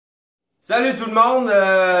Salut tout le monde,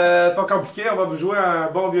 pas compliqué, on va vous jouer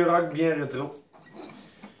un bon vieux rock bien rétro.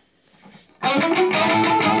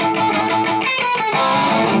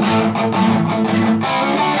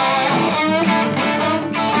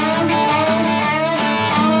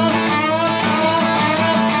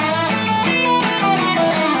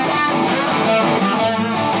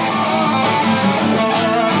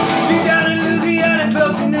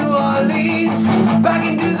 Back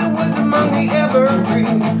into the woods among the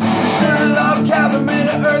evergreens. There's a log cabin made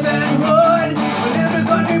of earth and wood. A little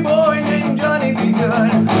country boy named Johnny B.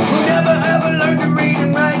 Good, who never ever learned to read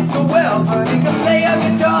and write so well, but he can play a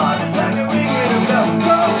guitar just like a ringing a bell.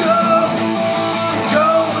 Go, go, go,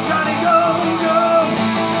 Johnny, go, go,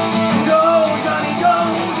 go, Johnny, go,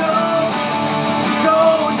 go, go,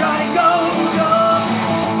 Johnny, go, go,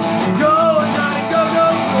 go, Johnny, go, go,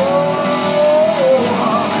 go,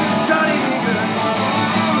 Johnny B. Good.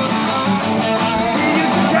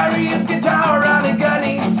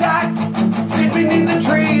 Beneath the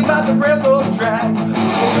tree by the railroad track.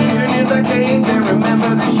 Even as I came to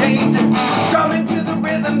remember the shades, strumming to the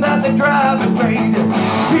rhythm that the drivers played.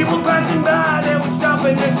 People passing by, they would stop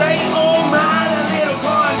and they say, oh my, the little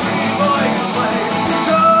country boy can play.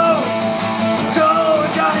 Go, go,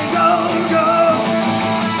 Johnny, go, go,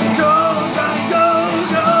 go, Johnny, go,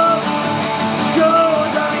 go, go,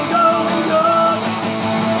 Johnny, go, go,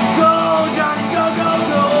 go, Johnny, go, go,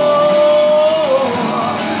 go,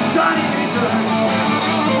 Johnny, be good.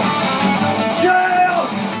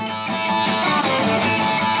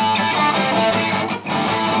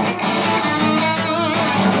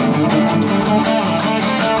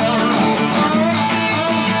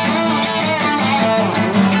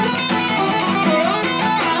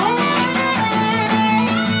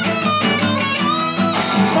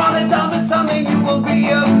 Someday you will be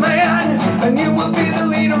a man, and you will be the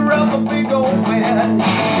leader of a big old band.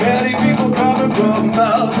 Many people coming from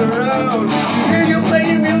miles around.